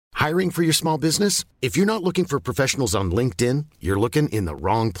Hiring for your small business? If you're not looking for professionals on LinkedIn, you're looking in the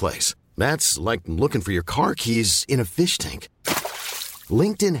wrong place. That's like looking for your car keys in a fish tank.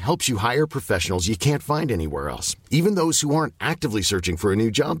 LinkedIn helps you hire professionals you can't find anywhere else, even those who aren't actively searching for a new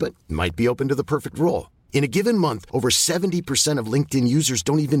job but might be open to the perfect role. In a given month, over 70% of LinkedIn users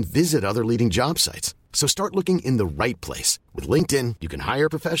don't even visit other leading job sites. So start looking in the right place. With LinkedIn, you can hire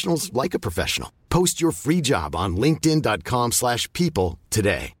professionals like a professional. Post your free job on linkedin.com/people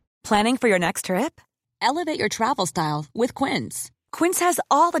today. Planning for your next trip? Elevate your travel style with Quince. Quince has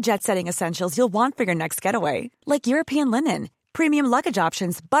all the jet-setting essentials you'll want for your next getaway, like European linen, premium luggage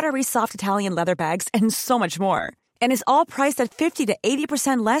options, buttery soft Italian leather bags, and so much more. And is all priced at 50 to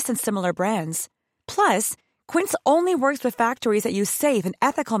 80% less than similar brands. Plus, Quince only works with factories that use safe and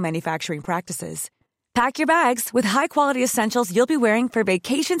ethical manufacturing practices. Pack your bags with high-quality essentials you'll be wearing for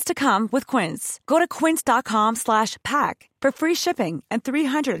vacations to come with Quince. Go to quince.com/pack for free shipping and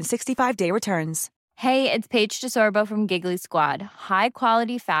 365-day returns. Hey, it's Paige DeSorbo from Giggly Squad. High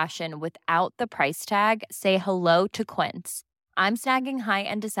quality fashion without the price tag. Say hello to Quince. I'm snagging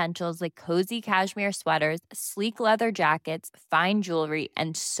high-end essentials like cozy cashmere sweaters, sleek leather jackets, fine jewelry,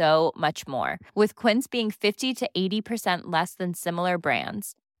 and so much more. With Quince being 50 to 80% less than similar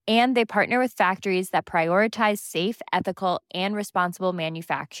brands. And they partner with factories that prioritize safe, ethical, and responsible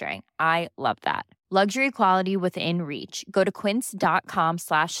manufacturing. I love that. Luxury quality within reach. Go to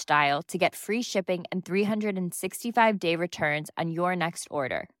quince.com/style to get free shipping and 365-day returns on your next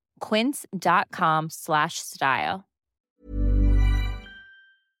order. Quince.com/style.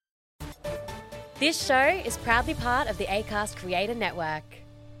 This show is proudly part of the Acast Creator Network.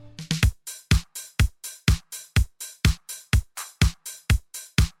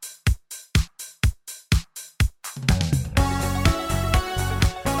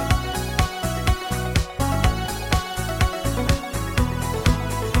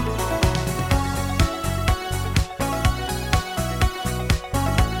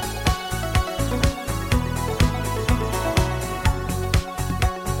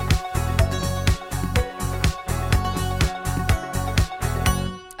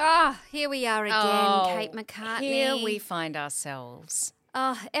 Here we are again, Kate McCartney. Here we find ourselves.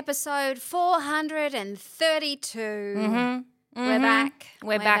 Episode 432. We're back.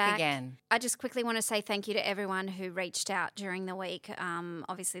 We're back again. I just quickly want to say thank you to everyone who reached out during the week.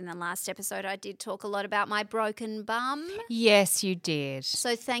 Obviously, in the last episode, I did talk a lot about my broken bum. Yes, you did.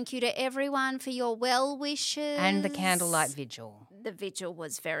 So thank you to everyone for your well wishes. And the candlelight vigil. The vigil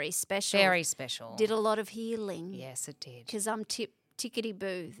was very special. Very special. Did a lot of healing. Yes, it did. Because I'm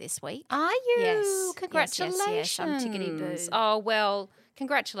tickety-boo this week. Are you? Yes. Congratulations. Yes, I'm tickety-boo. Oh, well,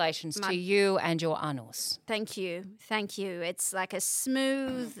 congratulations to you and your anus. Thank you. It's like a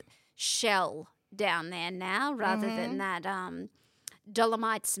smooth shell down there now rather than that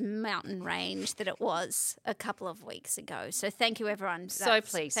Dolomites mountain range that it was a couple of weeks ago. So thank you, everyone. So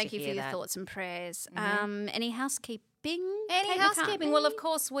pleased Thank to you for hear your that. thoughts and prayers. Any housekeeping? Any housekeeping? Well, of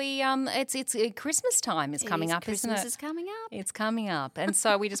course, we it's Christmas time is coming up, isn't it? Christmas is coming up. It's coming up. And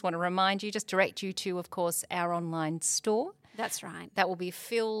so we just want to remind you, just direct you to, of course, our online store. That's right. That will be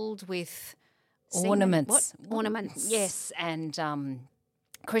filled with ornaments. What? Ornaments. Yes, and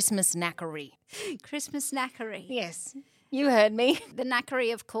Christmas knackery. Christmas knackery. Yes, you heard me. The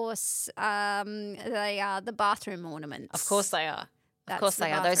knackery, of course, they are the bathroom ornaments. Of course they are. That's Of course the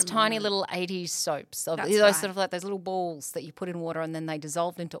they are. Those bathroom tiny ornament. little 80s soaps. Those right. sort of like those little balls that you put in water and then they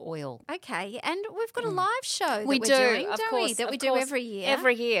dissolved into oil. Okay, and we've got a live show that We we're do, doing, of don't course. we? That we of do course. every year.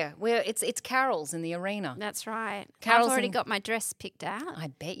 Every year. It's carols in the arena. That's right. Carols I've already and- got my dress picked out. I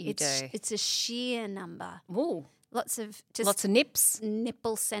bet you do. It's a sheer number. Ooh, Lots of nips.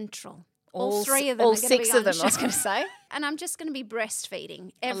 nipple central. All All three of them. all are gonna six be of them, on I was show. going to say. And I'm just going to be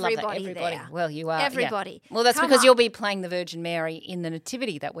breastfeeding I love that. everybody there. Well, you are. yeah. Everybody. Well, that's Come because on. you'll be playing the Virgin Mary in the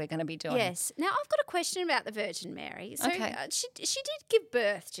Nativity that we're going to be doing. Yes. Now I've got a question about the Virgin Mary. So Okay. she did give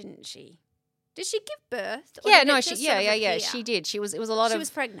birth, didn't she? Did she give birth? Or Yeah, did no, it she just sort of appear? she did. It was a lot She of was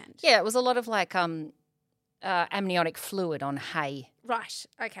pregnant. Yeah, it was a lot of like amniotic fluid on hay. Right.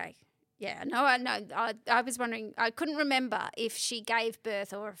 Okay. Yeah. No. I was wondering. I couldn't remember if she gave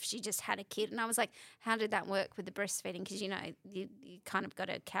birth or if she just had a kid. And I was like, how did that work with the breastfeeding? Because you kind of got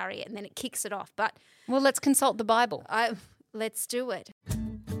to carry it and then it kicks it off. But Well, let's consult the Bible. let's do it.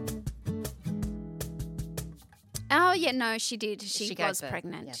 Oh yeah, no, she did. She gave was birth,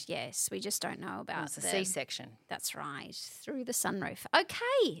 pregnant. Yes, we just don't know about It's a the C-section. That's right, through the sunroof.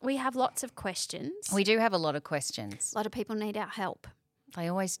 Okay, we have lots of questions. We do have a lot of questions. A lot of people need our help. They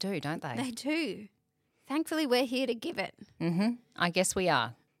always do, don't they? They do. Thankfully, we're here to give it. I guess we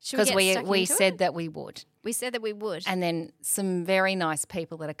are. Should we Because get stuck we into said it? that we would. We said that we would. And then some very nice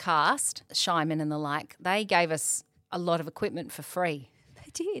people that are cast, Shyman and the like, they gave us a lot of equipment for free.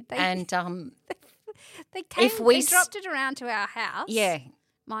 They did. And they came. if we they dropped it around to our house. Yeah.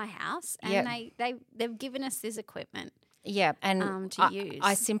 My house, and they've given us this equipment. Yeah, and to use.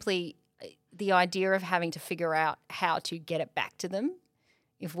 I simply, the idea of having to figure out how to get it back to them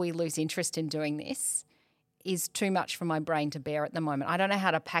if we lose interest in doing this is too much for my brain to bear at the moment. I don't know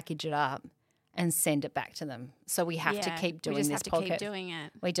how to package it up and send it back to them. So we have to keep doing this podcast. We just have to keep doing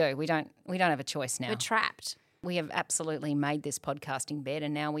it. We do. We don't have a choice now. We're trapped. We have absolutely made this podcasting bed,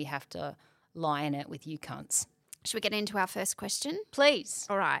 and now we have to lie in it with you cunts. Should we get into our first question? Please.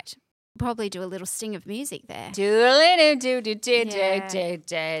 All right. Probably do a little sting of music there. Okay,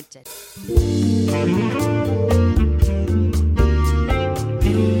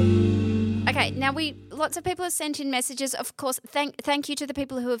 now lots of people have sent in messages. Of course, thank you to the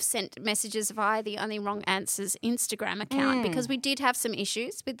people who have sent messages via the Only Wrong Answers Instagram account because we did have some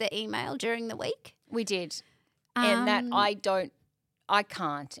issues with the email during the week. We did. And that I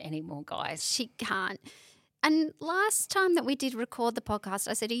can't anymore, guys. She can't. And last time that we did record the podcast,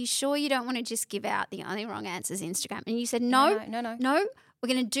 I said, are you sure you don't want to just give out the Only Wrong Answers Instagram? And you said, no, we're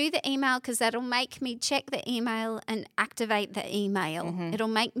going to do the email because that'll make me check the email and activate the email. Mm-hmm. It'll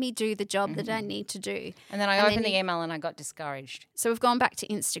make me do the job that I need to do. And then I opened the email and I got discouraged. So we've gone back to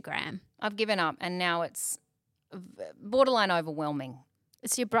Instagram. I've given up and now it's borderline overwhelming.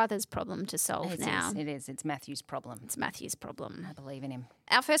 It's your brother's problem to solve now. It is. It's Matthew's problem. It's Matthew's problem. I believe in him.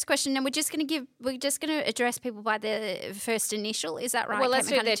 Our first question, and we're just going to address people by their first initial. Is that right? Well, let's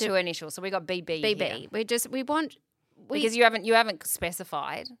do their two initials. So we got BB. BB. Here. Because you haven't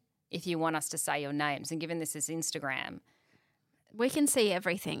specified if you want us to say your names, and given this is Instagram, we can see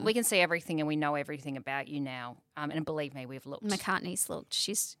everything. We can see everything, and we know everything about you now. And believe me, we've looked. McCartney's looked.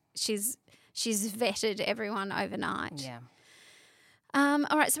 She's vetted everyone overnight. Yeah.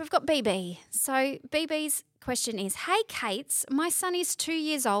 All right, so we've got BB. So BB's question is, hey, Kates, my son is 2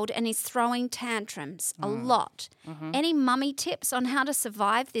 years old and is throwing tantrums a lot. Mm-hmm. Any mummy tips on how to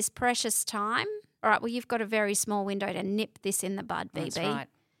survive this precious time? All right, well, you've got a very small window to nip this in the bud, BB. That's right.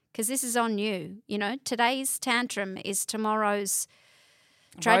 Because this is on you. You know, today's tantrum is tomorrow's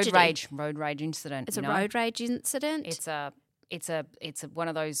tragedy. Road rage incident. It's a road rage incident. It's one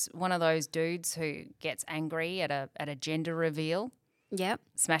of those dudes who gets angry at a gender reveal. Yep.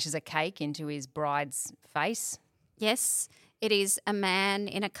 Smashes a cake into his bride's face. Yes. It is a man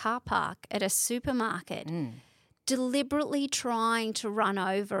in a car park at a supermarket deliberately trying to run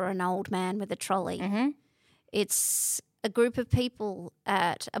over an old man with a trolley. Mm-hmm. It's a group of people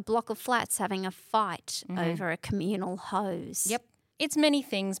at a block of flats having a fight over a communal hose. Yep. It's many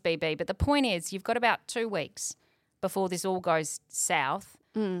things, BB, but the point is you've got about 2 weeks before this all goes south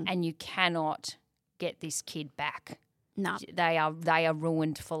and you cannot get this kid back. No. They are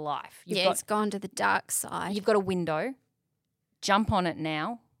ruined for life. It's gone to the dark side. You've got a window. Jump on it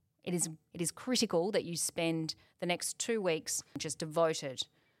now. It is critical that you spend the next 2 weeks just devoted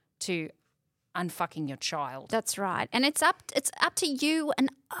to unfucking your child. That's right. And it's up to you and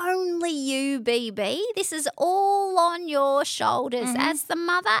only you, BB. This is all on your shoulders. Mm-hmm. As the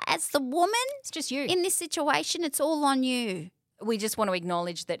mother, as the woman. It's just you. In this situation, it's all on you. We just want to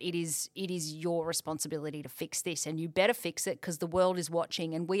acknowledge that it is your responsibility to fix this, and you better fix it because the world is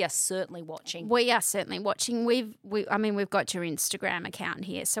watching, and we are certainly watching. We are certainly watching. We've got your Instagram account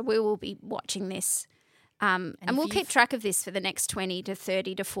here, so we will be watching this, and we'll keep track of this for the next 20 to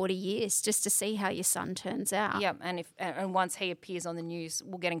 30 to 40 years, just to see how your son turns out. Yeah, and once he appears on the news,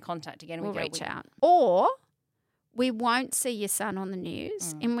 we'll get in contact again. We'll reach out, or we won't see your son on the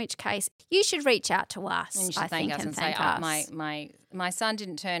news, in which case you should reach out to us. And you should thank us and say, my son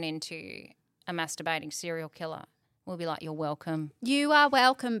didn't turn into a masturbating serial killer. We'll be like, you're welcome. You are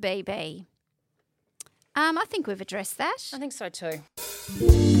welcome, BB. I think we've addressed that. I think so too.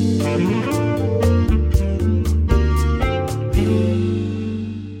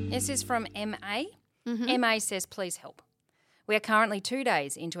 This is from MA. Mm-hmm. MA says, please help. We are currently 2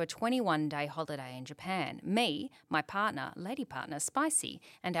 days into a 21-day holiday in Japan. Me, my partner, lady partner, Spicy,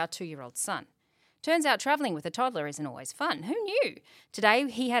 and our 2-year-old son. Turns out travelling with a toddler isn't always fun. Who knew? Today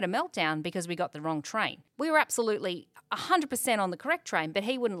he had a meltdown because we got the wrong train. We were absolutely 100% on the correct train, but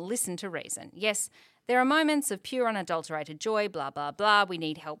he wouldn't listen to reason. Yes, there are moments of pure unadulterated joy, blah, blah, blah. We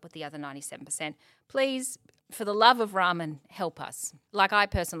need help with the other 97%. Please, for the love of ramen, help us. Like, I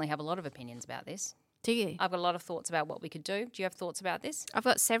personally have a lot of opinions about this. Do you? I've got a lot of thoughts about what we could do. Do you have thoughts about this? I've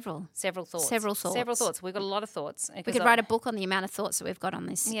got several. Several thoughts. We've got a lot of thoughts. We could write a book on the amount of thoughts that we've got on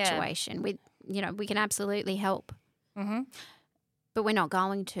this situation. We can absolutely help. Mm-hmm. But we're not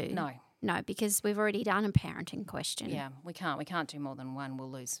going to. No. No, because we've already done a parenting question. Yeah, we can't do more than one. We'll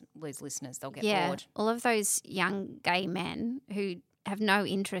lose listeners. They'll get Yeah, bored. all of those young gay men who have no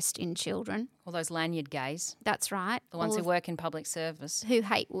interest in children. All those lanyard gays. That's right. The ones who work in public service. Who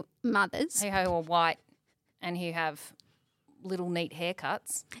hate mothers. Who are white and who have little neat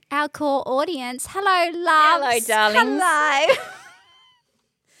haircuts. Our core audience. Hello, loves. Hello, darlings. Hello.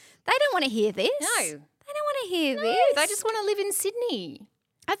 They don't want to hear this. No. They don't want to hear this. They just want to live in Sydney.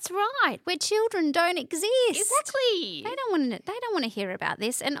 That's right. Where children don't exist. Exactly. They don't want to hear about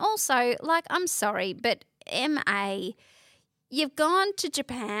this. And also, like, I'm sorry, but MA, you've gone to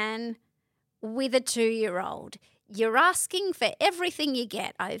Japan with a 2-year-old. You're asking for everything you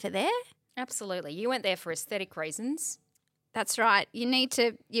get over there. Absolutely. You went there for aesthetic reasons. That's right. You need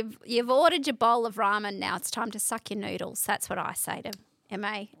to. You've ordered your bowl of ramen. Now it's time to suck your noodles. That's what I say to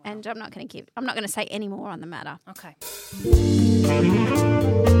MA. And I'm not going to say any more on the matter. Okay.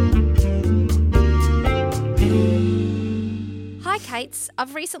 Hi, Kates.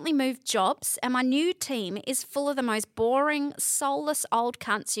 I've recently moved jobs and my new team is full of the most boring, soulless old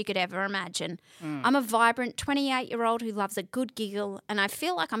cunts you could ever imagine. I'm a vibrant 28-year-old who loves a good giggle and I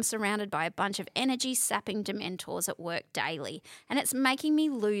feel like I'm surrounded by a bunch of energy-sapping dementors at work daily and it's making me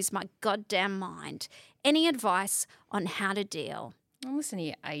lose my goddamn mind. Any advice on how to deal? Well, listen to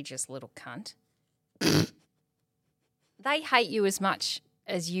you ageist little cunt. They hate you as much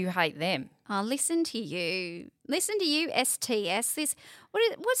as you hate them. Oh, listen to you, STS.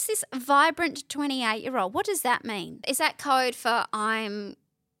 What's this vibrant 28-year-old? What does that mean? Is that code for I'm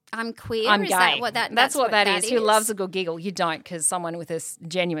queer? I'm is gay. That what that's what that is. Who loves a good giggle? You don't, because someone with a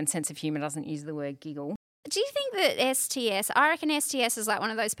genuine sense of humour doesn't use the word giggle. Do you think that STS, I reckon STS is like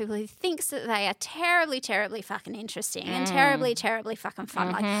one of those people who thinks that they are terribly, terribly fucking interesting and terribly, terribly fucking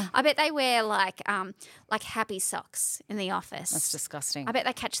fun. Like, I bet they wear like happy socks in the office. That's disgusting. I bet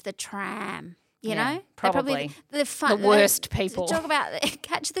they catch the tram. You know? Probably. The worst people. Talk about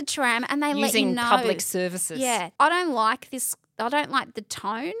catch the tram and they let you know. Using public services. Yeah. I don't like this. I don't like the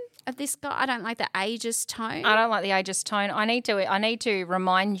tone of this guy. I don't like the ageist tone. I don't like the ageist tone. I need to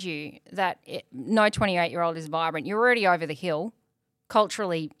remind you that no 28-year-old is vibrant. You're already over the hill.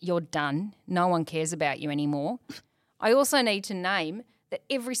 Culturally, you're done. No one cares about you anymore. I also need to name that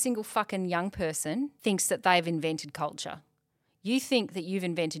every single fucking young person thinks that they've invented culture. You think that you've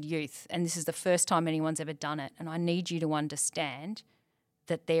invented youth and this is the first time anyone's ever done it, and I need you to understand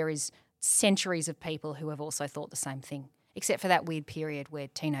that there is centuries of people who have also thought the same thing, except for that weird period where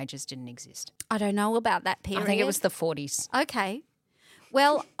teenagers didn't exist. I don't know about that period. I think it was the 40s. Okay.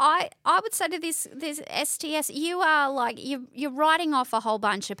 Well, I would say to this STS, you are like you're writing off a whole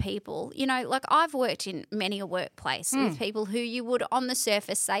bunch of people. You know, like I've worked in many a workplace with people who you would on the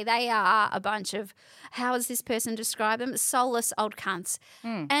surface say they are a bunch of, how does this person describe them? Soulless old cunts.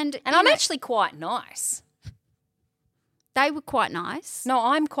 And I'm actually quite nice. They were quite nice. No,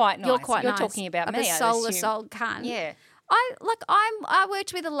 I'm quite nice. You're quite You're nice. talking about of me. a soulless old cunt. Yeah. I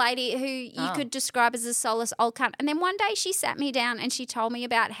worked with a lady who you could describe as a soulless old cunt. And then one day she sat me down and she told me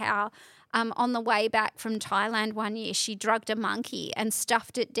about how on the way back from Thailand one year she drugged a monkey and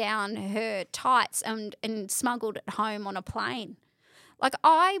stuffed it down her tights and smuggled it home on a plane. Like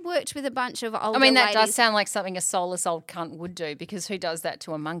I worked with a bunch of older that ladies. does sound like something a soulless old cunt would do, because who does that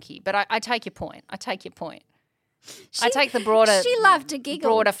to a monkey? But I take your point. I take the broader. She loved to giggle.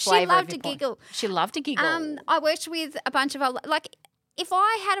 Broader flavour. She loved to giggle. She loved to giggle. I worked with a bunch of like, if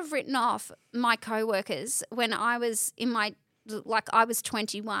I had have written off my co-workers when I was in my, like I was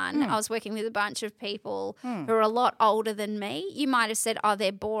 21, I was working with a bunch of people who are a lot older than me. You might have said, oh,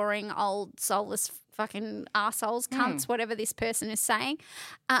 they're boring, old, soulless fucking arseholes, cunts, whatever this person is saying.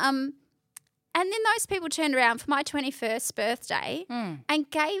 And then those people turned around for my 21st birthday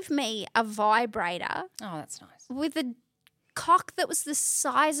and gave me a vibrator. Oh, that's nice. With a cock that was the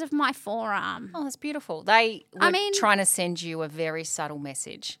size of my forearm. Oh, that's beautiful. They were trying to send you a very subtle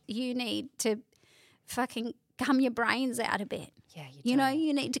message. You need to fucking cum your brains out a bit. Yeah, you do. You know,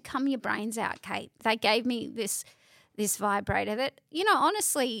 you need to cum your brains out, Kate. They gave me this vibrator that, you know,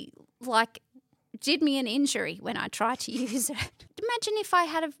 honestly, like, did me an injury when I tried to use it. Imagine if I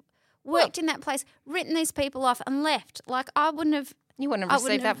had worked in that place, written these people off and left. Like, you wouldn't have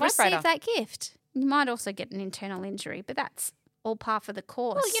received that vibrator. Received that gift. You might also get an internal injury, but that's all par for the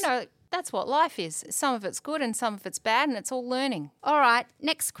course. Well, you know, that's what life is. Some of it's good and some of it's bad, and it's all learning. All right,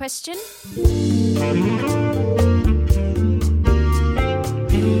 next question.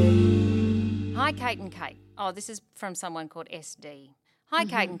 Hi, Kate and Kate. Oh, this is from someone called SD. Hi,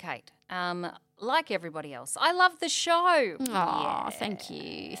 Kate and Kate. like everybody else, I love the show. Oh, thank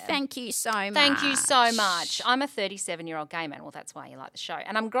you. Thank you so much. Thank you so much. I'm a 37-year-old gay man. Well, that's why you like the show.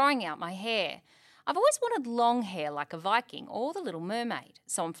 And I'm growing out my hair. I've always wanted long hair like a Viking or the Little Mermaid,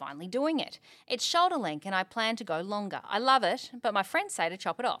 so I'm finally doing it. It's shoulder length and I plan to go longer. I love it, but my friends say to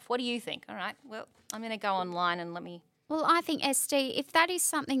chop it off. What do you think? All right, well, I'm going to go online and let me... Well, I think, SD, if that is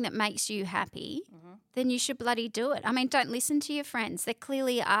something that makes you happy, then you should bloody do it. I mean, don't listen to your friends. They're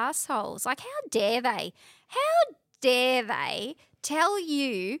clearly assholes. Like, how dare they? How dare they tell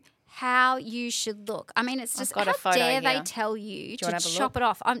you how you should look? I mean, it's just, how dare they tell you to chop it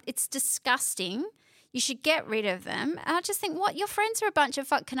off? It's disgusting. You should get rid of them. And I just think, what? Your friends are a bunch of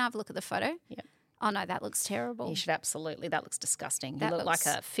fuck. Can I have a look at the photo? Yep. Oh, no, that looks terrible. You should absolutely. That looks disgusting. You look like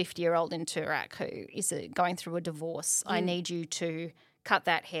a 50-year-old in Turak who is going through a divorce. I need you to cut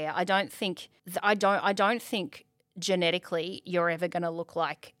that hair. I don't think genetically you're ever going to look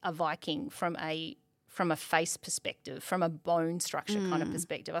like a Viking from a face perspective, from a bone structure kind of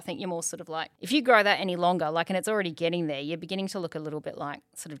perspective. I think you're more sort of like, if you grow that any longer, like, and it's already getting there, you're beginning to look a little bit like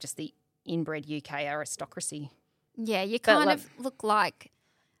sort of just the inbred UK aristocracy. Yeah, you kind of look like...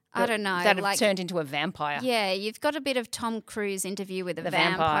 I don't know. That have turned into a vampire. Yeah, you've got a bit of Tom Cruise interview with a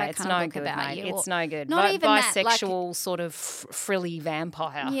vampire It's kind no of look good, about mate. you. It's no good. Not even bisexual, that, sort of frilly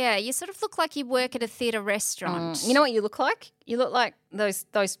vampire. Yeah, you sort of look like you work at a theatre restaurant. You know what you look like? You look like those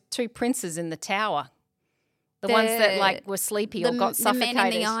two princes in the tower. The ones that like were sleepy or got suffocated. The Man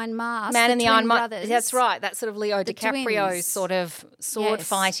in the Iron Mask. Man in the Iron Mask. That's right. That sort of Leo DiCaprio twins. sort of sword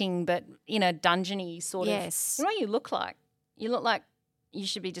fighting, but in a dungeony sort of. Yes. You know what you look like? You look like you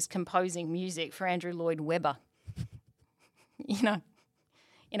should be just composing music for Andrew Lloyd Webber. You know,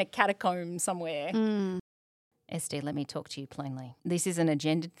 in a catacomb somewhere. SD, let me talk to you plainly. This isn't a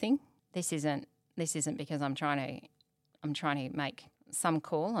gendered thing. This isn't because I'm trying to make some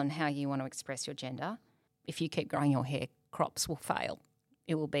call on how you want to express your gender. If you keep growing your hair, crops will fail.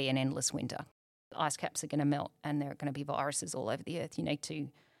 It will be an endless winter. The ice caps are going to melt and there are going to be viruses all over the earth. You need to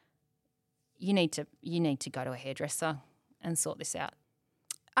go to a hairdresser and sort this out.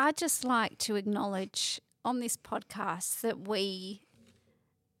 I'd just like to acknowledge on this podcast that we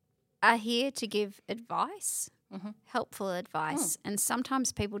are here to give advice, helpful advice, and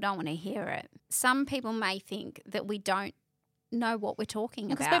sometimes people don't want to hear it. Some people may think that we don't know what we're talking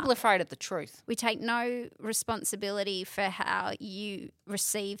about. Because people are afraid of the truth. We take no responsibility for how you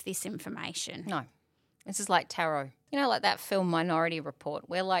receive this information. No. This is like tarot. You know, like that film Minority Report,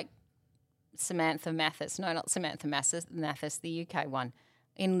 where like Samantha Mathis, no, not Samantha Mathis, the UK one,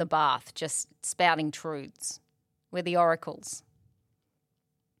 in the bath just spouting truths. We're the oracles.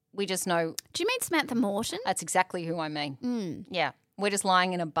 We just know. Do you mean Samantha Morton? That's exactly who I mean. Yeah. We're just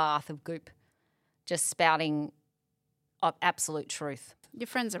lying in a bath of goop, just spouting absolute truth. Your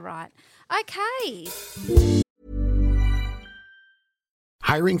friends are right. Okay.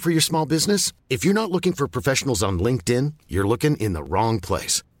 Hiring for your small business? If you're not looking for professionals on LinkedIn, you're looking in the wrong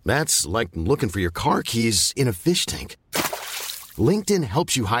place. That's like looking for your car keys in a fish tank. LinkedIn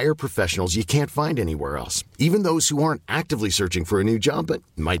helps you hire professionals you can't find anywhere else, even those who aren't actively searching for a new job but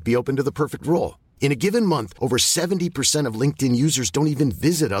might be open to the perfect role. In a given month, over 70% of LinkedIn users don't even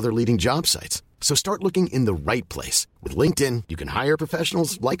visit other leading job sites. So start looking in the right place. With LinkedIn, you can hire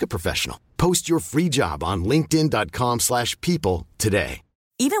professionals like a professional. Post your free job on linkedin.com/people today.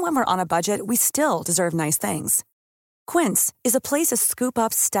 Even when we're on a budget, we still deserve nice things. Quince is a place to scoop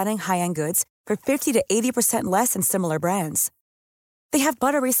up stunning high-end goods for 50 to 80% less than similar brands. They have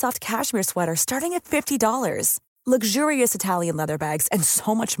buttery soft cashmere sweaters starting at $50, luxurious Italian leather bags, and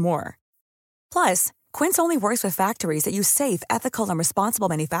so much more. Plus, Quince only works with factories that use safe, ethical, and responsible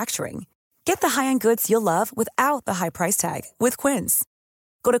manufacturing. Get the high-end goods you'll love without the high price tag with Quince.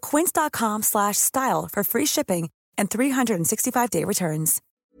 Go to quince.com/style for free shipping and 365-day returns.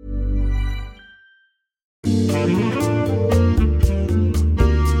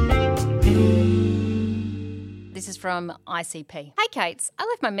 This is from ICP. Hey, Kates, I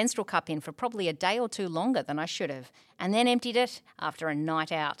left my menstrual cup in for probably a day or two longer than I should have, and then emptied it after a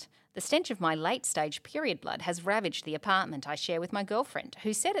night out. The stench of my late-stage period blood has ravaged the apartment I share with my girlfriend,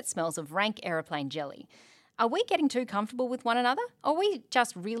 who said it smells of rank aeroplane jelly. Are we getting too comfortable with one another? Or are we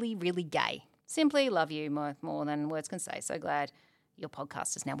just really, really gay? Simply love you more than words can say. So glad you're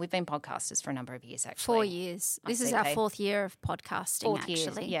podcasters now. We've been podcasters for a number of years, actually. 4 years. This is our 4th year of podcasting,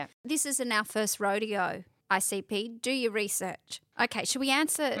 actually. Yeah. This isn't our first rodeo, ICP. Do your research. Okay, should we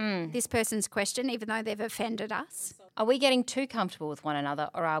answer this person's question, even though they've offended us? Are we getting too comfortable with one another,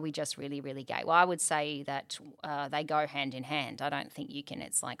 or are we just really, really gay? Well, I would say that they go hand in hand. I don't think you can.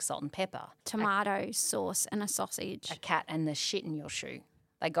 It's like salt and pepper. Tomato sauce and a sausage. A cat and the shit in your shoe.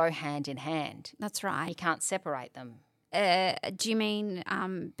 They go hand in hand. That's You right. can't separate them. Do you mean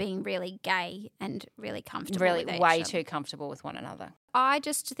being really gay and really comfortable Really with each way other? too comfortable with one another. I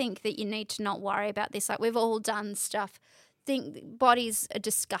just think that you need to not worry about this. Like, we've all done stuff. Think bodies are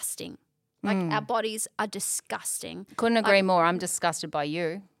disgusting. Like, our bodies are disgusting. Couldn't agree more. I'm disgusted by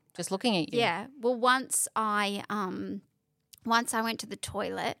you, just looking at you. Yeah. Well, once I went to the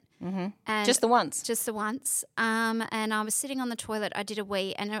toilet, and Just the once. just the once, and I was sitting on the toilet. I did a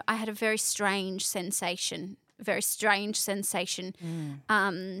wee, and I had a very strange sensation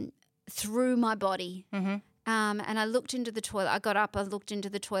through my body. And I looked into the toilet. I got up, I looked into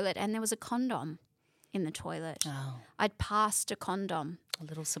the toilet, and there was a condom in the toilet. Oh, I'd passed a condom. a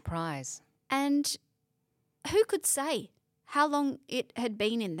little surprise. And who could say how long it had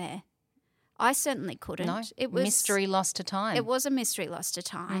been in there? I certainly couldn't. No, It was mystery lost to time. It was a mystery lost to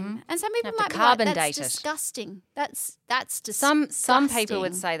time. And some people Have to might be carbon like, that's date it. disgusting. That's disgusting. Some people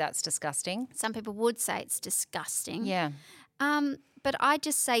would say that's disgusting. Some people would say it's disgusting. Yeah. But I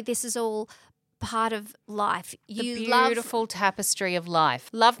just say this is all part of life. The beautiful tapestry of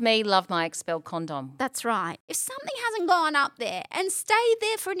life. Love me, love my Expelled condom. That's right. If something hasn't gone up there and stayed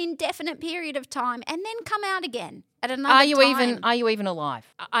there for an indefinite period of time and then come out again at another Are you time, even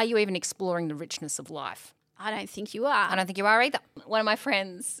alive? Are you even exploring the richness of life? I don't think you are. I don't think you are either. One of my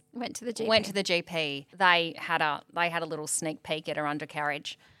friends Went to the GP. went to the GP. They had a little sneak peek at her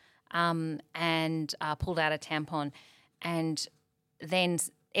undercarriage, and pulled out a tampon, and then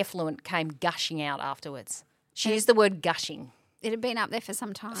effluent came gushing out afterwards. She used the word gushing. It had been up there for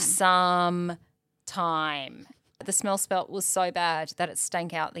some time. Some time. The smell spelt was so bad that it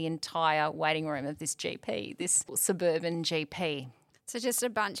stank out the entire waiting room of this GP, this suburban GP. So just a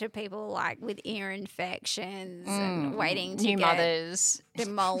bunch of people like with ear infections and waiting to New get mothers. their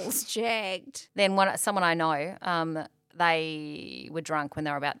moles checked. Then someone I know, they were drunk when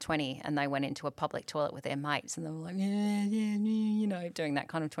they were about 20 and they went into a public toilet with their mates and they were like, yeah, doing that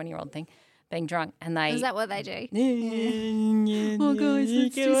kind of 20-year-old thing, being drunk. And they... Is that what they do? Oh, guys,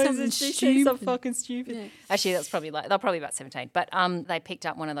 let's do something stupid. so fucking stupid. Yeah. Actually, they're probably about 17. But they picked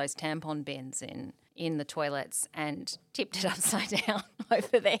up one of those tampon bins in the toilets and tipped it upside down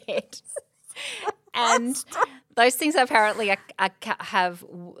over their head. And those things apparently have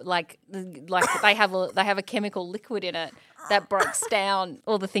they have a chemical liquid in it that breaks down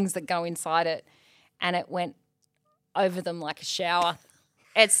all the things that go inside it, and it went over them like a shower.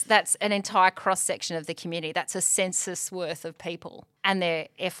 That's an entire cross section of the community. That's a census worth of people, and their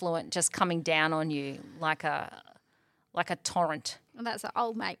effluent just coming down on you like a torrent. Well, that's an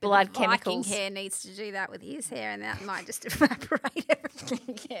old mate. Blood with Viking chemicals. hair needs to do that with his hair, and that might just evaporate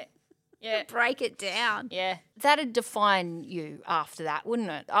everything. Yeah. Break it down. Yeah. That'd define you after that, wouldn't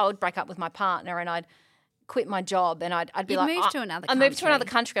it? I would break up with my partner and I'd quit my job and I'd be You'd like... move to another I'd move to country. another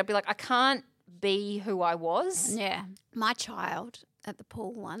country. I'd be like, I can't be who I was. Yeah. My child at the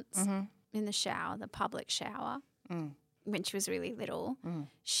pool once, in the shower, the public shower, when she was really little,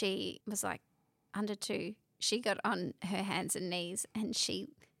 she was like under 2. She got on her hands and knees and she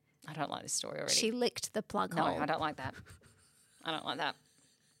I don't like this story already. She licked the plug No, hole. I don't like that. I don't like that.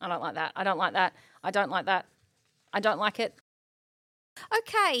 I don't like that. I don't like that. I don't like that. I don't like it.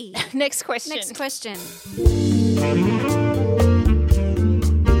 Okay. Next question. Next question.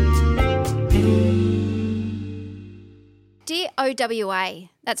 Dear OWA,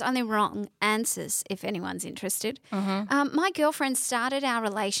 that's only wrong answers if anyone's interested. My girlfriend started our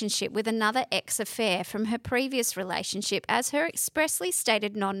relationship with another ex-affair from her previous relationship as her expressly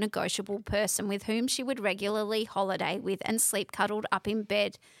stated non-negotiable person with whom she would regularly holiday with and sleep cuddled up in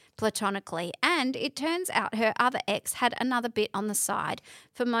bed platonically. And it turns out her other ex had another bit on the side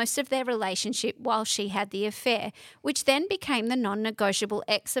for most of their relationship while she had the affair, which then became the non-negotiable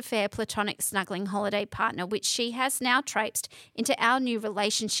ex-affair platonic snuggling holiday partner, which she has now traipsed into our new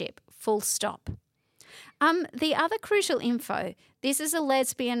relationship, full stop. The other crucial info, this is a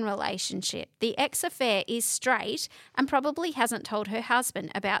lesbian relationship. The ex-affair is straight and probably hasn't told her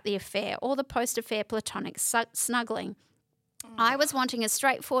husband about the affair or the post-affair platonic snuggling. I was wanting a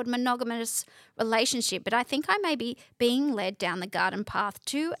straightforward monogamous relationship, but I think I may be being led down the garden path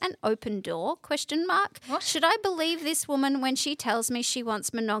to an open door, ? What? Should I believe this woman when she tells me she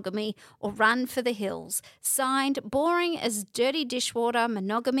wants monogamy or run for the hills? Signed, boring as dirty dishwater,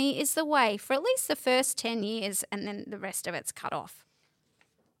 monogamy is the way for at least the first 10 years and then the rest of it's cut off.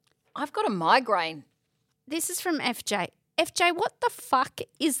 I've got a migraine. This is from FJ. FJ, what the fuck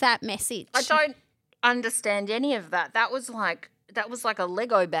is that message? I don't understand any of that. That was like a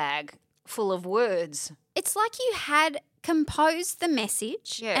Lego bag full of words. It's like you had composed the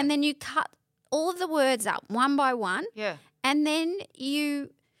message Yeah. and then you cut all of the words up one by one Yeah. and then you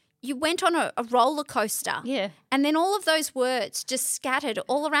went on a roller coaster. Yeah. And then all of those words just scattered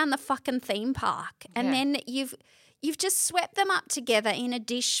all around the fucking theme park. And then you've just swept them up together in a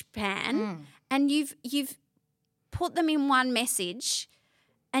dishpan and you've put them in one message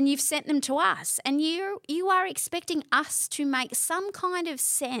and you've sent them to us. And you are expecting us to make some kind of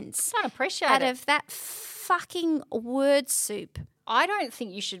sense I don't appreciate out it. of that fucking word soup. I don't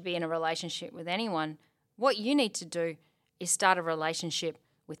think you should be in a relationship with anyone. What you need to do is start a relationship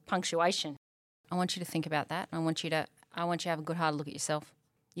with punctuation. I want you to think about that. I want you to have a good hard look at yourself.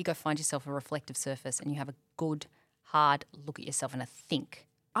 You go find yourself a reflective surface and you have a good hard look at yourself and a think.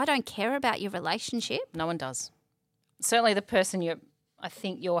 I don't care about your relationship. No one does. Certainly the person I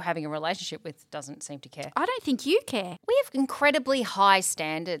think you're having a relationship with doesn't seem to care. I don't think you care. We have incredibly high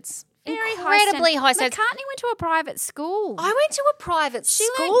standards. Very incredibly high standards. McCartney went to a private school. I went to a private She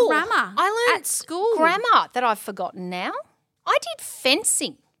school. learned grammar I learned at school. grammar that I've forgotten now. I did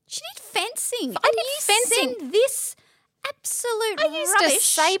fencing. She did fencing. I did fencing. Send this absolute I used rubbish. a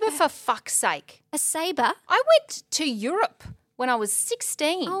sabre for fuck's sake. A sabre? I went to Europe when I was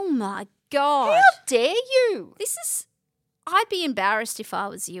 16. Oh, my God. How dare you? I'd be embarrassed if I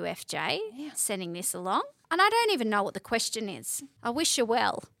was you, FJ, sending this along. And I don't even know what the question is. I wish you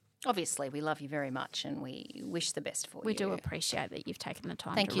well. Obviously, we love you very much and we wish the best for you. We do appreciate that you've taken the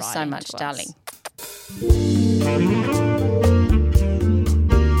time Thank to you write so in much, to us. darling.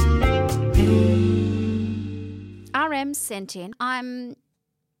 RM sent in.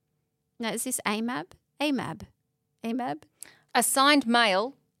 Is this AMAB? AMAB? Assigned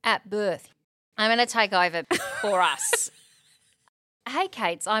male at birth. I'm going to take over for us. Hey,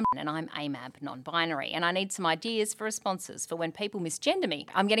 Kates, I'm AMAB, non-binary, and I need some ideas for responses for when people misgender me.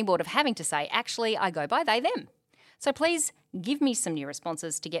 I'm getting bored of having to say, actually, I go by they, them. So please give me some new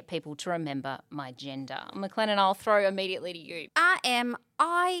responses to get people to remember my gender. McLennan, I'll throw immediately to you. RM,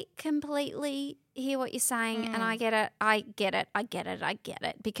 I completely hear what you're saying and I get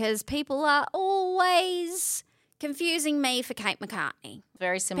it. Because people are always confusing me for Kate McCartney.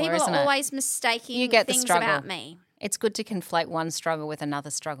 Very similar, People isn't are it? always mistaking You get the things struggle. about me. It's good to conflate one struggle with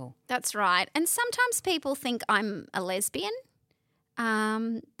another struggle. That's right. And sometimes people think I'm a lesbian,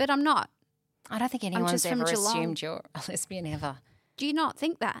 but I'm not. I don't think anyone's just from ever Geelong. assumed you're a lesbian ever. Do you not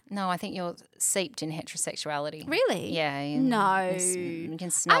think that? No, I think you're seeped in heterosexuality. Really? Yeah. No. You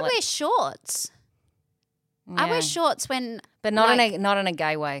can smell I it. wear shorts. I Yeah. wear shorts when... But not in a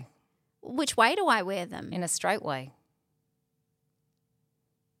gay way, Which way do I wear them? in a straight way.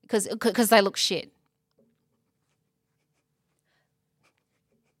 Because they look shit.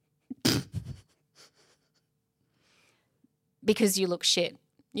 Because you look shit.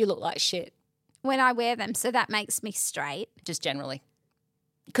 You look like shit, When I wear them, so that makes me straight. just generally.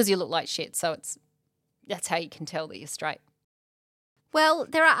 Because you look like shit, so that's how you can tell that you're straight. Well,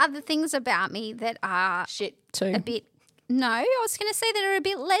 there are other things about me that are Shit too. a bit... No, I was going to say that are a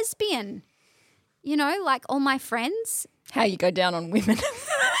bit lesbian. You know, like all my friends. How you go down on women.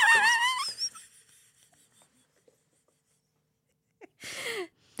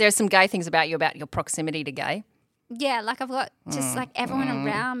 There's some gay things about your proximity to gay. Yeah, like I've got just like everyone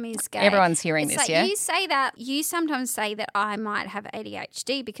around me is gay. Everyone's hearing It's this, like yeah? You say that, you sometimes say that I might have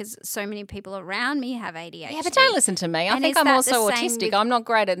ADHD because so many people around me have ADHD. Yeah, but don't listen to me. I And think is I'm that also the same autistic. with- I'm not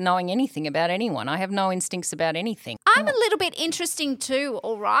great at knowing anything about anyone. I have no instincts about anything. I'm a little bit interesting too,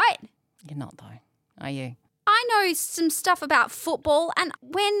 all right? You're not, though, are you? I know some stuff about football, and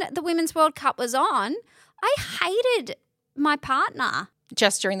when the Women's World Cup was on, I hated my partner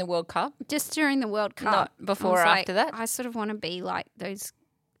Just during the World Cup? just during the World Cup. Not before I or was after like, that? I sort of want to be like those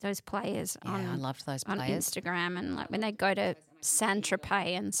players Yeah, I loved those on players. Instagram and like when they go to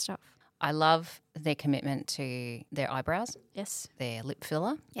Saint-Tropez and stuff. I love their commitment to their eyebrows, Yes. their lip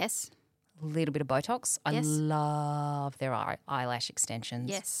filler, Yes. a little bit of Botox. I Yes. love their eyelash extensions.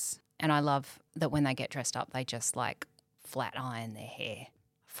 Yes. And I love that when they get dressed up, they just like flat iron their hair.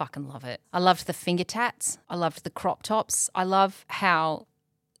 Fucking love it. I loved the finger tats. I loved the crop tops. I love how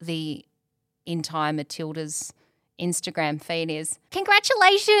the entire Matilda's Instagram feed is,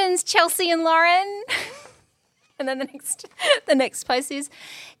 congratulations, Chelsea and Lauren. And then the next post is,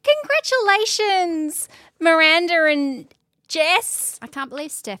 congratulations, Miranda and Jess. I can't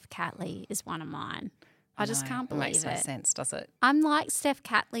believe Steph Catley is one of mine. I just can't believe Makes no it. sense, does it? I'm like Steph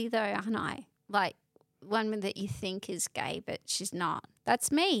Catley though, aren't I? Like one that you think is gay, but she's not.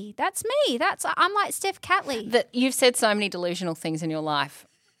 That's me. I'm like Steph Catley. That you've said so many delusional things in your life.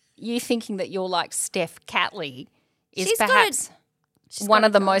 You thinking that you're like Steph Catley is She's got perhaps She's one got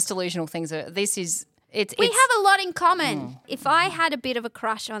of the a- most delusional things. This is it's. We it's, have a lot in common. If I had a bit of a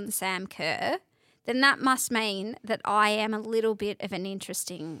crush on Sam Kerr, then that must mean that I am a little bit of an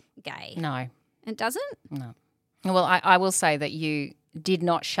interesting gay. No. It doesn't? No. Well, I will say that you did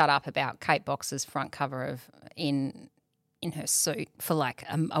not shut up about Kate Box's front cover of in her suit for like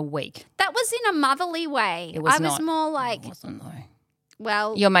a week. That was in a motherly way. It was I was not. more like, It wasn't though.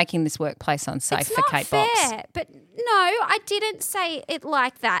 well, You're making this workplace unsafe it's for not Kate fair. Box. But no, I didn't say it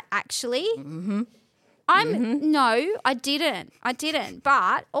like that. Actually, no, I didn't.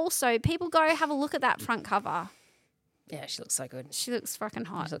 But also, people go have a look at that front cover. Yeah, she looks so good. She looks fucking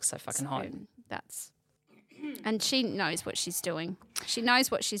hot. She looks so fucking hot. That's, and she knows what she's doing. She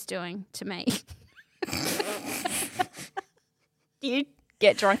knows what she's doing to me. You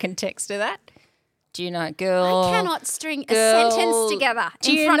get drunk and text her that? Do you know, girl? I cannot string a girl, sentence together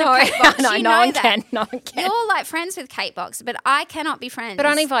do in you front know? of Kate Box. No, You no know one that. can. No one can. You're like friends with Kate Box, but I cannot be friends. But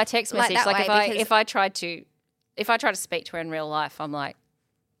only via text message. that Like way, because if I try to speak to her in real life, I'm like,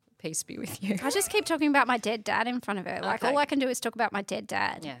 peace be with you. I just keep talking about my dead dad in front of her. Like Okay. all I can do is talk about my dead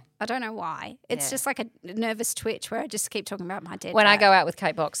dad. Yeah. I don't know why. It's Yeah. just like a nervous twitch where I just keep talking about my dead When dad. I go out with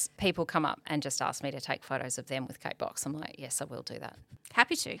Kate Box, people come up and just ask me to take photos of them with Kate Box. I'm like, yes, I will do that.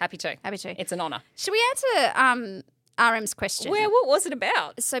 Happy to. Happy to. Happy to. It's an honour. Should we answer RM's question? What was it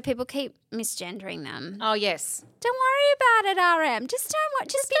about? So people keep misgendering them. Oh, yes. Don't worry about it, RM. Just be don't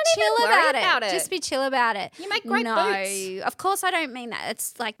chill even worry about it. about it. Just be chill about it. You make great no, boots. of course I don't mean that.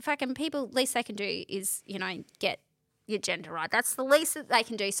 It's like fucking people. Least they can do is get your gender right. That's the least that they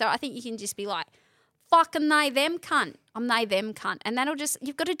can do. So I think you can just be like, fucking they them cunt. I'm they them cunt, and that'll just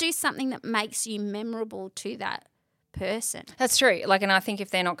you've got to do something that makes you memorable to that person. That's true. Like, and I think if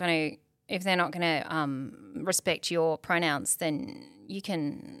they're not going to respect your pronouns, then you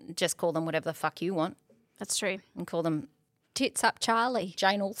can just call them whatever the fuck you want That's true. and call them Tits up, Charlie.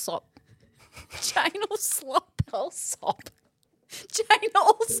 Jane Allsop. Jane Allsop. Allsop. Jane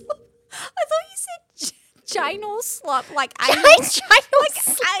Allsop. I thought you said Jane Allsop, like anal,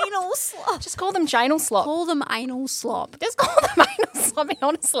 anal slop. Just call them Jane Allsop. Call them anal slop. Just call them anal slop. I mean,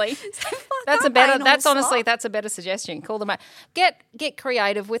 honestly, that's a better. anal That's honestly slop. that's a better suggestion. Call them. Get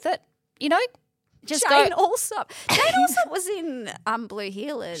creative with it. You know, just Jane go. Allsop. Jane Allsop was in Blue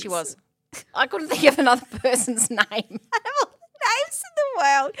Heelers. She was. I couldn't think of another person's name. Names in the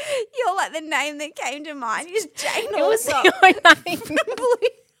world. You're like the name that came to mind is Jane It was Allsop. the only name.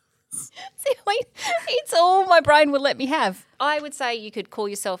 It's all my brain will let me have. I would say you could call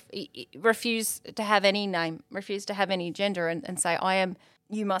yourself, refuse to have any name, refuse to have any gender and say,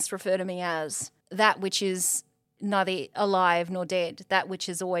 you must refer to me as that which is neither alive nor dead, that which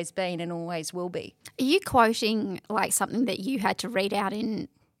has always been and always will be. Are you quoting like something that you had to read out in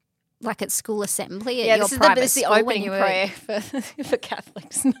like at school assembly at your private this is the school when opening you were- prayer for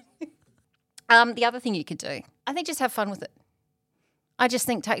Catholics. The other thing you could do, I think just have fun with it. I just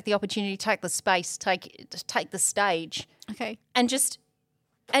think take the opportunity, take the space, take the stage, Okay. and just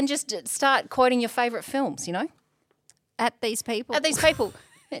start quoting your favourite films. You know, At these people. at these people,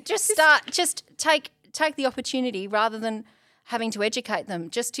 just take the opportunity rather than having to educate them,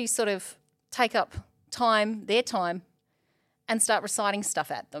 just to sort of take up their time, and start reciting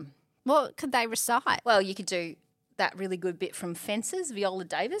stuff at them. What could they recite? Well, you could do that really good bit from Fences, Viola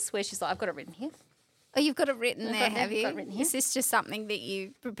Davis, where she's like, I've got it written here. Oh, you've got it written I've there, got it- have you? got it written here. Is this just something that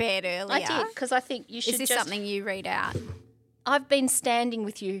you prepared earlier? I did, because I think you should Is this just... something you read out? I've been standing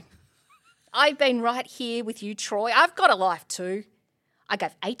with you. I've been right here with you, Troy. I've got a life too. I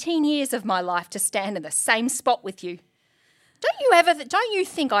gave 18 years of my life to stand in the same spot with you. Don't you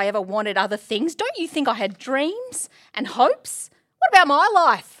think I ever wanted other things? Don't you think I had dreams and hopes? What about my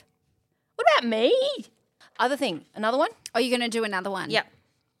life? What about me? Another one? Oh, you're going to do another one? Yep.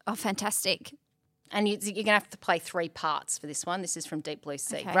 Oh, fantastic. And you're going to have to play 3 parts for this one. This is from Deep Blue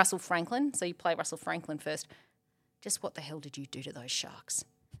Sea. Okay. Russell Franklin. So you play Russell Franklin first. Just what the hell did you do to those sharks?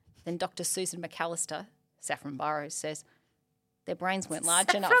 Then Dr. Susan McAllister, Saffron Burrows, says, their brains weren't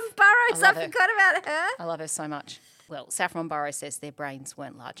large enough. Saffron Burrows, I love her. forgot about her. I love her so much. Well, Saffron Burrows says their brains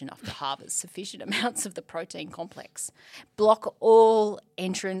weren't large enough to harbour sufficient amounts of the protein complex. Block all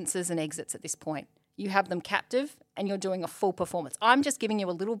entrances and exits at this point. You have them captive and you're doing a full performance. I'm just giving you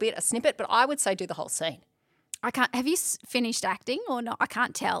a snippet, but I would say do the whole scene. I can't. Have you finished acting or not? I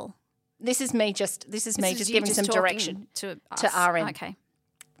can't tell. This is me just you giving some talking direction to us. to RM. Okay.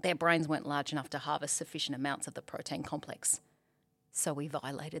 Their brains weren't large enough to harvest sufficient amounts of the protein complex. So we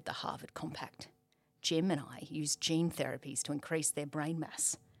violated the Harvard Compact. Jim and I used gene therapies to increase their brain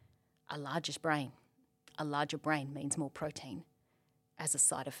mass. A larger brain means more protein. As a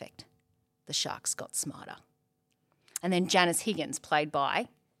side effect, the sharks got smarter. And then Janice Higgins, played by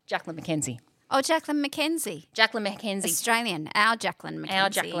Jacqueline McKenzie. Oh, Jacqueline McKenzie. Jacqueline McKenzie. Australian. Our Jacqueline McKenzie. Our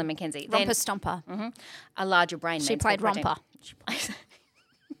Jacqueline McKenzie. Romper Then- Stomper. A larger brain. She means played more protein. Romper. She plays-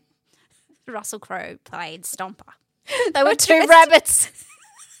 Russell Crowe played Stomper. They were two rabbits.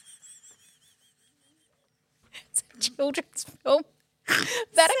 It's a children's film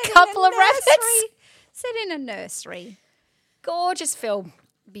about a couple of rabbits. Set in a nursery. Gorgeous film.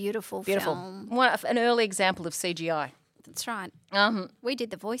 Beautiful Beautiful. film. An early example of CGI. That's right. We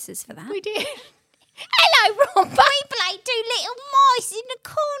did the voices for that. We did. Hello, Romper. We played two little mice in the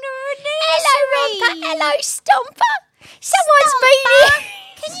corner of a nursery. Hello, Romper. Hello, Stomper. Someone's been here.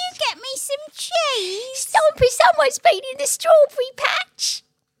 Can you get me some cheese? Stompy, someone's been in the strawberry patch.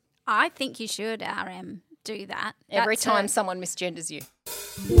 I think you should, RM, do that. Every That's time someone misgenders you.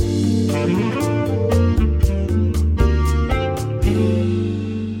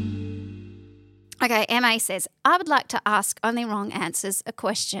 Okay, MA says, I would like to ask Only Wrong Answers a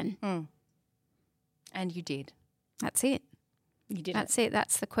question. And you did. That's it. You did That's it.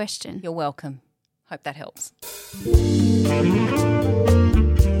 That's the question. You're welcome. Hope that helps.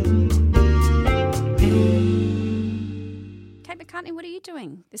 Kate McCartney, what are you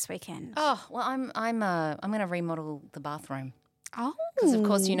doing this weekend? Oh, well, I'm going to remodel the bathroom. Oh. Because, of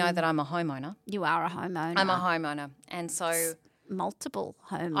course, you know that I'm a homeowner. You are a homeowner. I'm a homeowner. And so multiple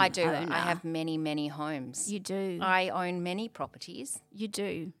home I do. owner. I have many, many homes. You do. I own many properties. You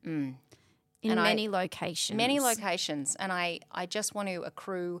do. Mm. In And many locations. Many locations. And I just want to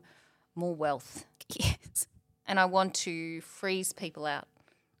accrue more wealth. Yes. And I want to freeze people out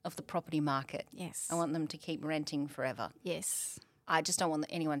of the property market. Yes. I want them to keep renting forever. Yes. I just don't want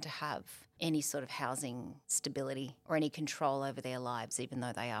anyone to have any sort of housing stability or any control over their lives, even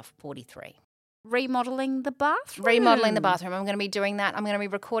though they are 43. Remodeling the bathroom. Remodeling the bathroom. I'm going to be doing that. I'm going to be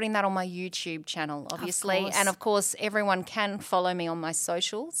recording that on my YouTube channel, obviously. course. And, of course, everyone can follow me on my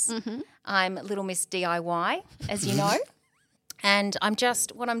socials. Mm-hmm. I'm Little Miss DIY, as you know. And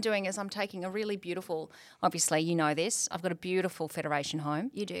what I'm doing is I'm taking a really beautiful, obviously you know this, I've got a beautiful Federation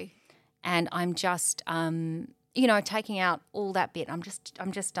home. You do. And I'm just, taking out all that bit. I'm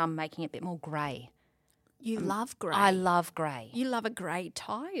just making it a bit more grey. You love grey. I love grey. You love a grey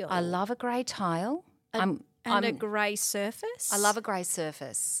tile. I love a grey tile. A grey surface. I love a grey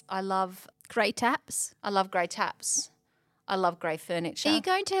surface. I love grey taps. I love grey taps. I love grey furniture. Are you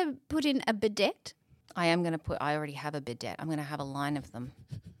going to put in a bidet? I am going to I already have a bidet. I'm going to have a line of them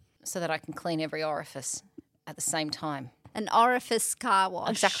so that I can clean every orifice at the same time. An orifice car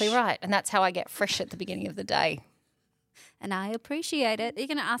wash. Exactly right. And that's how I get fresh at the beginning of the day. And I appreciate it. Are you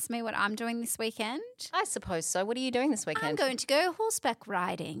going to ask me what I'm doing this weekend? I suppose so. What are you doing this weekend? I'm going to go horseback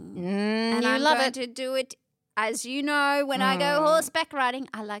riding. And I'm love going it. to do it, as you know, when I go horseback riding,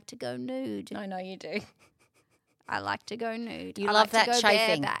 I like to go nude. I know you do. I like to go nude. You I love like that to go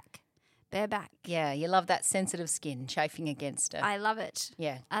chafing. Bareback. Yeah, you love that sensitive skin chafing against it. I love it.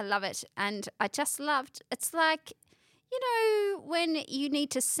 Yeah. I love it. And I just loved, it's like, when you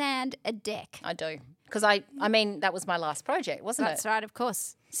need to sand a deck. I do. Because I mean, that was my last project, wasn't That's it? right, of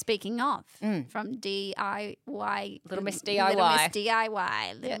course. Speaking of, from DIY. Little Miss DIY. Little Miss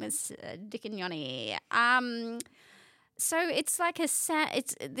DIY. Little Miss Dick and Yoni. So it's like it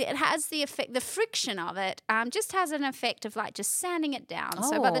has the effect, the friction of it just has an effect of like just sanding it down.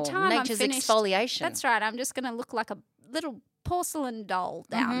 So by the time nature's I'm finished. exfoliation. That's right. I'm just going to look like a little porcelain doll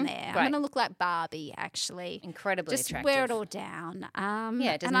down there. I'm Great. going to look like Barbie, actually. Incredibly just attractive. wear it all down.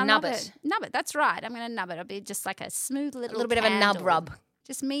 Just and I nub love it. Nub it. That's right. I'm going to nub it. It'll be just like a smooth little bit of a nub candle. rub.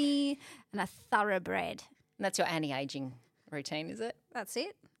 Just me and a thoroughbred. And that's your anti-aging routine, is it? That's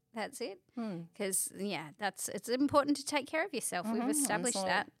it. That's it. Because, it's important to take care of yourself. We've established It's not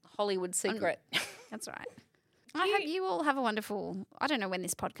that. a Hollywood secret. That's right. I hope you all have a wonderful, I don't know when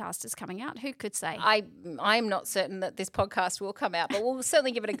this podcast is coming out. Who could say? I'm not certain that this podcast will come out, but we'll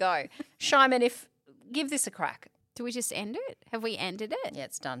certainly give it a go. Shyman, give this a crack. Do we just end it? Have we ended it? Yeah,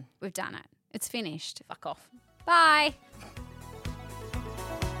 it's done. We've done it. It's finished. Fuck off. Bye.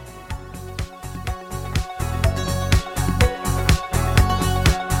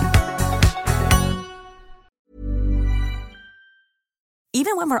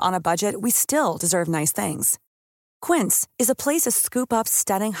 Even when we're on a budget, we still deserve nice things. Quince is a place to scoop up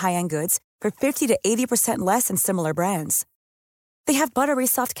stunning high-end goods for 50 to 80% less than similar brands. They have buttery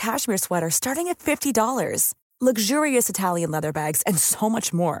soft cashmere sweaters starting at $50, luxurious Italian leather bags, and so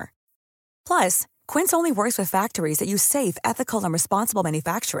much more. Plus, Quince only works with factories that use safe, ethical, and responsible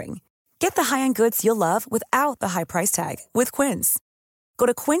manufacturing. Get the high-end goods you'll love without the high price tag with Quince. Go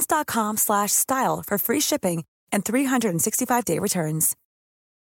to quince.com/style for free shipping and 365-day returns.